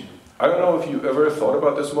negotiation. I don't know if you ever thought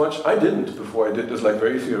about this much. I didn't before I did this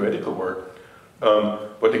very theoretical work.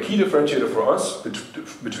 But the key differentiator for us,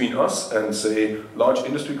 between us and, say, large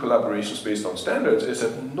industry collaborations based on standards, is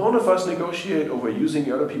that none of us negotiate over using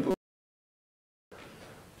the other people.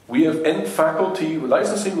 We have end-faculty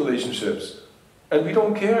licensing relationships, and we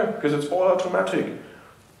don't care because it's all automatic.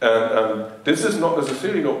 And this is not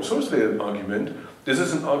necessarily an open source-related argument. This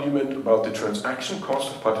is an argument about the transaction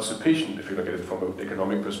cost of participation, if you look at it from an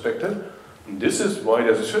economic perspective. And this is why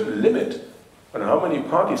there's a certain limit on how many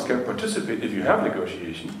parties can participate if you have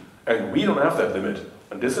negotiation, and we don't have that limit.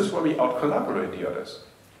 And this is why we out-collaborate the others.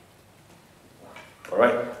 All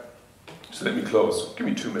right, so let me close. Give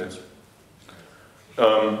me 2 minutes.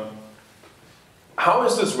 How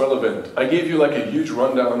is this relevant? I gave you a huge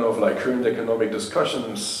rundown of current economic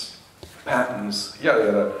discussions, patents, yada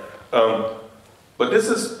yada. But this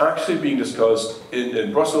is actually being discussed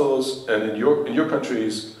in Brussels and in your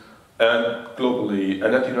countries and globally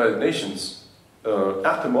and at the United Nations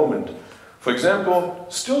at the moment. For example,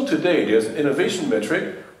 still today there's an innovation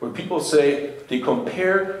metric where people say they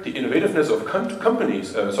compare the innovativeness of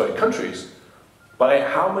countries by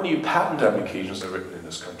how many patent applications are written in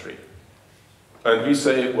this country. And we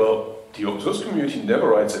say, well, the open source community never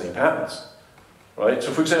writes any patents, right? So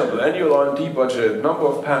for example, annual R&D budget, number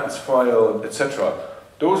of patents filed, etc.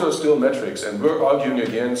 Those are still metrics, and we're arguing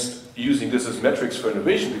against using this as metrics for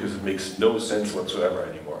innovation because it makes no sense whatsoever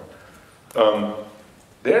anymore.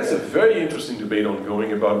 There's a very interesting debate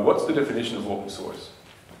ongoing about what's the definition of open source.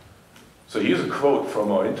 So here's a quote from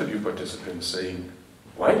our interview participants saying,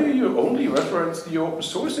 why do you only reference the Open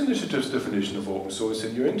Source Initiative's definition of open source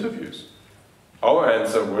in your interviews? Our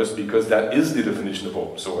answer was because that is the definition of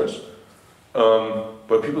open source.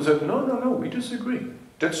 But people said, no, we disagree.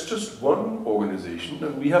 That's just one organization,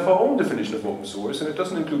 and we have our own definition of open source, and it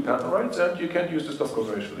doesn't include patent rights, and you can't use the stuff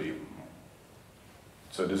commercially.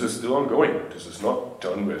 So this is still ongoing. This is not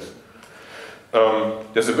done with.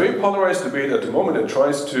 There's a very polarized debate at the moment that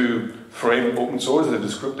tries to frame open source as a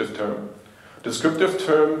descriptive term. Descriptive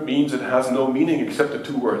term means it has no meaning except the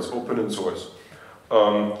two words, open and source.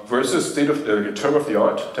 Versus term of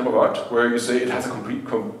art, where you say it has a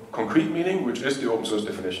concrete meaning, which is the open source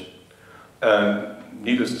definition. And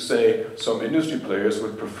needless to say, some industry players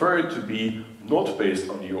would prefer it to be not based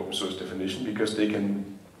on the open source definition because they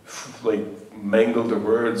can mangle the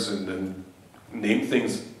words and then name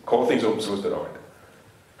things, call things open source that aren't.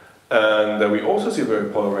 And we also see a very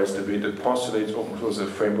polarized debate that postulates open source as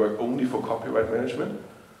a framework only for copyright management,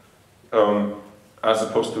 as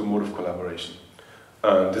opposed to a mode of collaboration.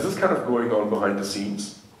 This is kind of going on behind the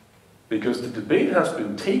scenes, because the debate has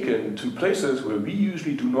been taken to places where we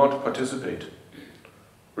usually do not participate.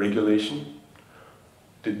 Regulation,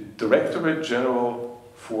 the Directorate General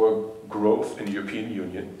for Growth in the European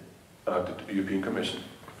Union, the European Commission,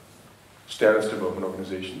 standards development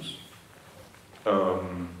organizations,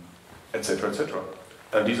 etc., etc.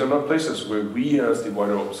 And these are not places where we as the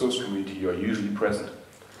wider open source community are usually present.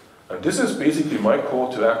 And this is basically my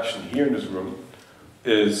call to action here in this room,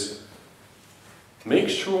 is make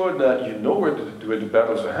sure that you know where the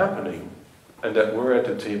battles are happening and that we're at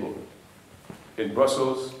the table. In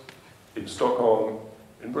Brussels, in Stockholm,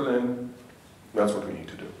 in Berlin, that's what we need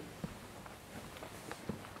to do.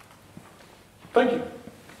 Thank you.